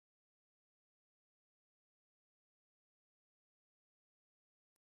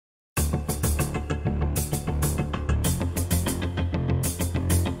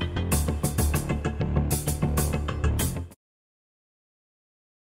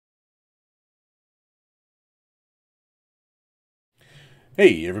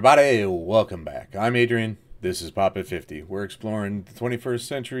Hey everybody, welcome back. I'm Adrian. This is Pop at 50. We're exploring the 21st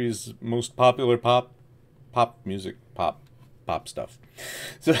century's most popular pop music, pop stuff.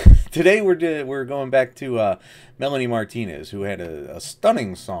 So today we're going back to Melanie Martinez, who had a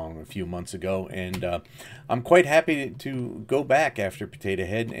stunning song a few months ago, and I'm quite happy to go back after Potato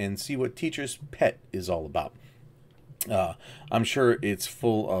Head and see what Teacher's Pet is all about. I'm sure it's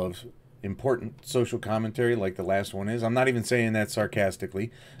full of important social commentary like the last one is. I'm not even saying that sarcastically.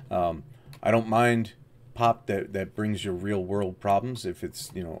 I don't mind pop that brings you real world problems if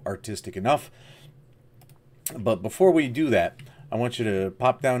it's, artistic enough. But before we do that, I want you to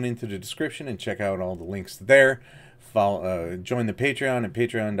pop down into the description and check out all the links there. Join the Patreon at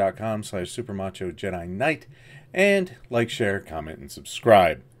patreon.com/supermachojedi and like, share, comment, and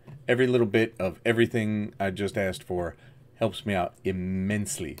subscribe. Every little bit of everything I just asked for helps me out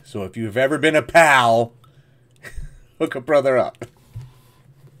immensely. So if you've ever been a pal, hook a brother up.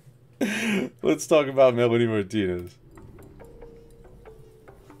 Let's talk about Melanie Martinez.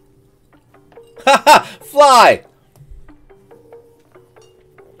 Haha! Fly!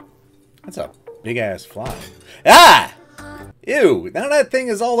 That's a big ass fly. Ah! Ew! Now that thing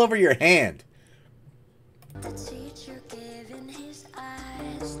is all over your hand. The teacher giving his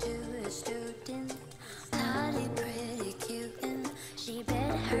eyes to a student, Holly pretty cute, and she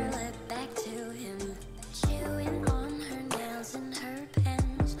bent her lip back to him, chewing on her nails and her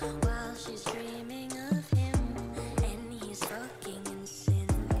pens while she's dreaming of him, and he's fucking in sin.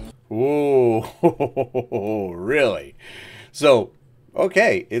 Whoa! Really? So,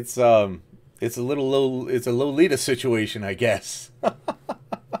 okay, it's a Lolita situation, I guess.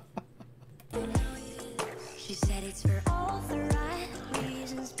 She said it's for all the right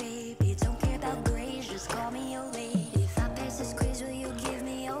reasons, baby. Don't care about grades, just call me your lady. If I pass this quiz, will you give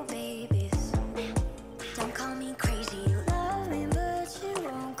me your babies? Don't call me crazy, you love me, but you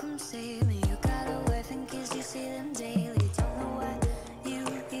won't come save me. You got a wife and kids, you see them daily. Don't know why you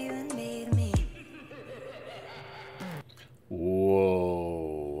even made me.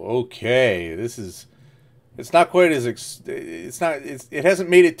 Whoa. Okay, it's not quite as it hasn't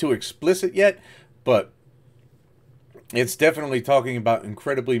made it too explicit yet, but it's definitely talking about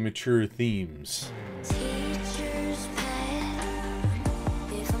incredibly mature themes. Teacher's pet,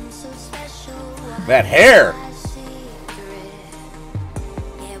 if I'm so special, why That hair! my secret?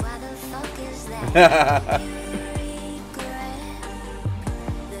 Yeah, why the fuck is that? You regret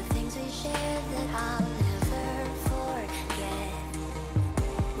the things we shared that I'll never forget.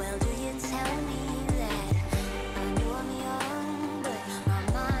 Well, do you tell me that I know I'm young, but my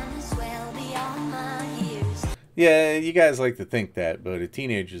mind is well beyond my years? Yeah, you guys like to think that, but a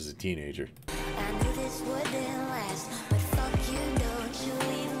teenager's a teenager. I knew this wouldn't last, but fuck you, don't you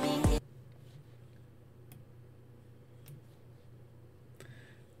leave me.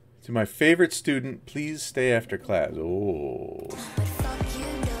 To my favorite student, please stay after class. Oh. But fuck you,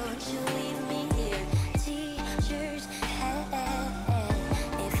 don't you leave me here. Teacher's pet,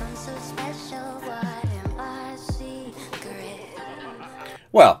 if I'm so special, why am I secret?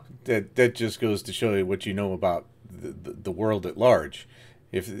 Well, that just goes to show you what you know about the world at large.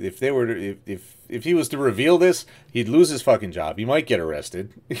 If he was to reveal this, he'd lose his fucking job. He might get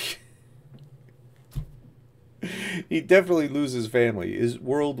arrested. He'd definitely lose his family. His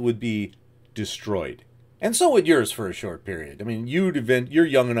world would be destroyed, and so would yours for a short period. I mean, you're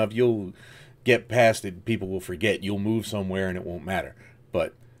young enough, you'll get past it. People will forget. You'll move somewhere, and it won't matter.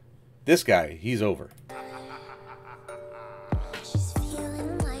 But this guy, he's over. She's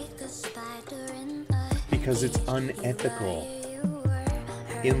feeling like a spider in a Because it's unethical,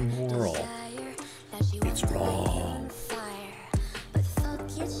 immoral. It's wrong. But fuck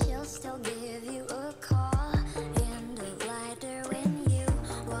it, she'll still give you a call and a lighter when you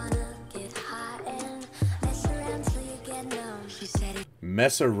wanna get hot and mess around till you get numb. She said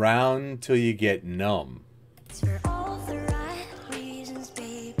Mess around till you get numb. it's for all the right reasons,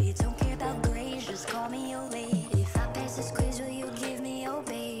 baby. Don't care about grades, just call me your lady. If I pass this quiz, will you give me your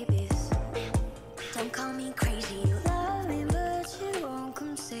babies? Don't call me crazy, you love me, but you won't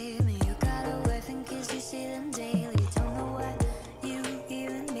come save me. You got a wife and kids, you see them daily. Don't know why you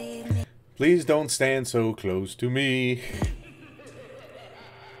even made me. Please don't stand so close to me.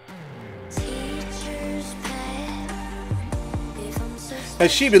 Teacher's pet, if I'm so Has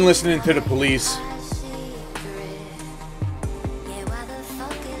she been listening to the police? my secret. Yeah, why the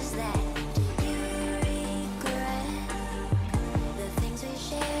fuck is that? Do you regret the things we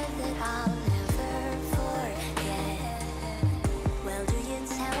shared that I'll never forget? Well, do you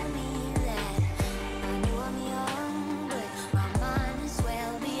tell me that I know I'm young, but my mind is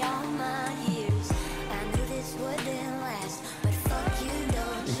well beyond my years? I knew this wouldn't last, but fuck you.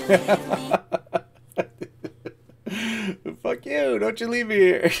 Fuck you! Don't you leave me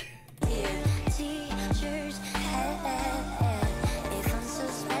here. Teachers, if I'm so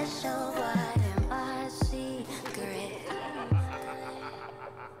special, what am I secret?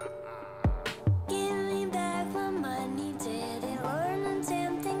 Give me back my money, didn't learn a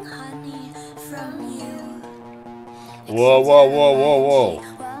damn thing, honey, from you. Whoa, whoa, whoa, whoa, whoa.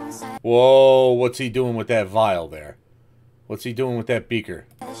 Whoa, what's he doing with that vial there? What's he doing with that beaker?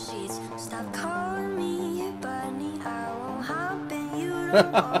 Stop calling me bunny, I won't hop in, you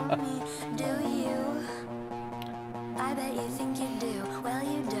don't want me, do you? I bet you think you do, well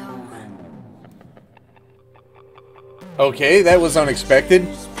you don't. Okay, that was unexpected.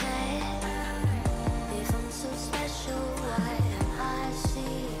 If I'm so special, why am I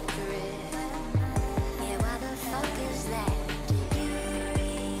secret? Yeah, why the fuck is that? Do you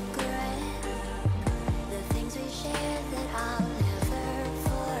regret the things we shared that I'll never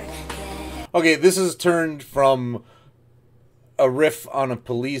forget? Okay, this is turned from a riff on a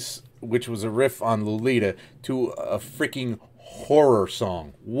Police, which was a riff on Lolita, to a freaking horror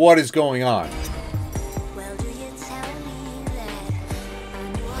song. What is going on? Well, do you tell me that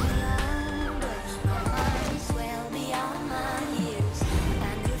I knew all along, but my mind's well beyond my years.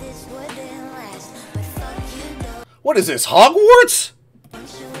 I knew this wouldn't last, but fuck you, don't What is this, Hogwarts?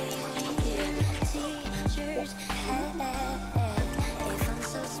 you leave me here. Teachers, if I'm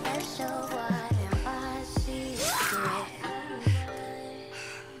so special, why am I secret?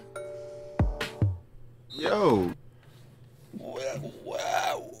 Yo.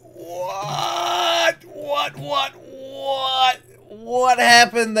 What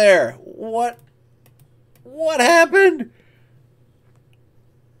happened there? What happened?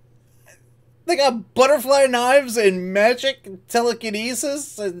 They got butterfly knives and magic and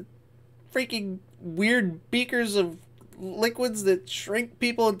telekinesis and freaking weird beakers of liquids that shrink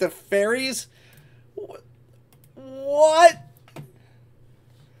people into fairies? What?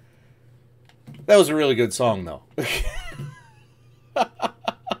 That was a really good song, though.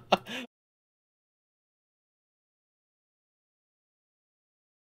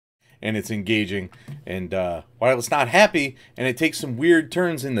 And it's engaging, and while it's not happy, and it takes some weird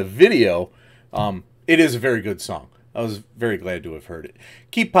turns in the video, it is a very good song. I was very glad to have heard it.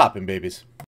 Keep popping, babies.